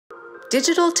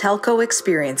Digital telco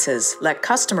experiences let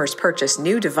customers purchase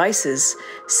new devices,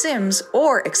 SIMs,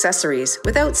 or accessories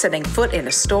without setting foot in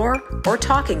a store or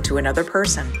talking to another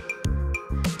person.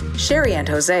 Sherry and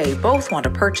Jose both want to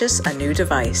purchase a new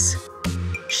device.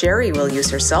 Sherry will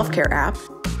use her self-care app,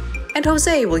 and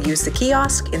Jose will use the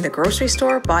kiosk in the grocery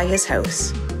store by his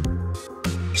house.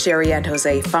 Sherry and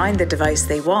Jose find the device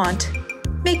they want,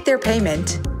 make their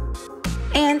payment,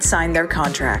 and sign their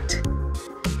contract.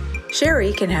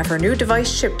 Sherry can have her new device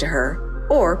shipped to her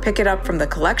or pick it up from the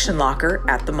collection locker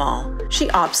at the mall. She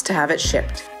opts to have it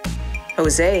shipped.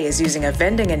 Jose is using a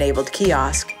vending-enabled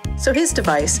kiosk, so his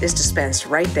device is dispensed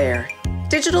right there.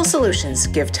 Digital solutions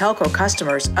give telco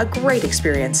customers a great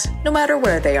experience no matter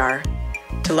where they are.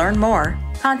 To learn more,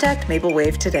 contact Maple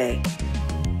Wave today.